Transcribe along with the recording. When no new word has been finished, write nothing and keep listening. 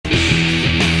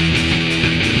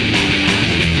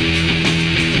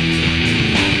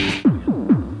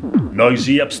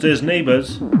Noisy upstairs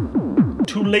neighbours?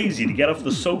 Too lazy to get off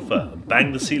the sofa and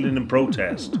bang the ceiling in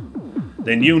protest?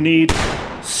 Then you need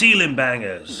ceiling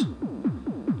bangers.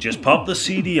 Just pop the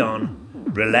CD on,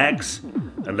 relax,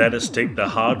 and let us take the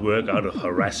hard work out of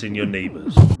harassing your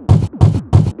neighbours.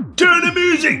 Turn the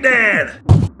music down!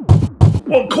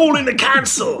 What, calling to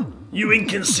cancel? You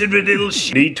inconsiderate little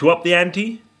shit. Need to up the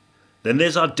ante? Then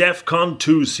there's our DEFCON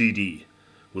 2 CD,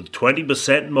 with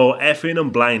 20% more effing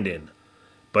and blinding.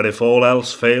 But if all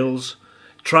else fails,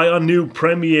 try our new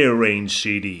Premiere Range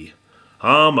CD.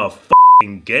 I'm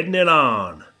a***ing getting it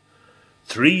on.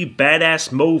 3 badass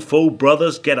mofo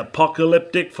brothers get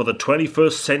apocalyptic for the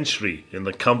 21st century in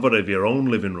the comfort of your own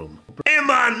living room. Hey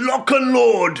man, lock and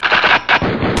load!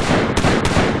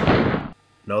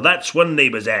 Now that's one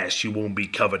neighbour's ass you won't be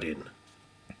covered in.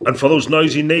 And for those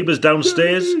noisy neighbours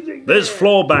downstairs, there's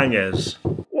floor bangers.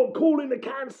 What, calling to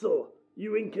cancel?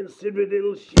 You inconsiderate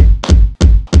little shit.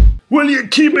 Will you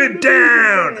keep it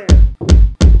down?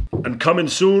 And coming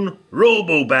soon,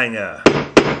 Robo Banger.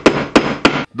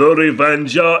 The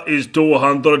Revenger is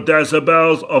 200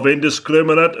 decibels of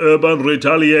indiscriminate urban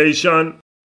retaliation.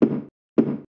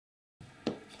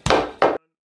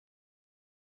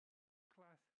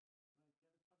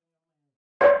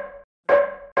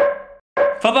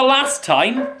 For the last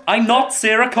time, I'm not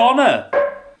Sarah Connor.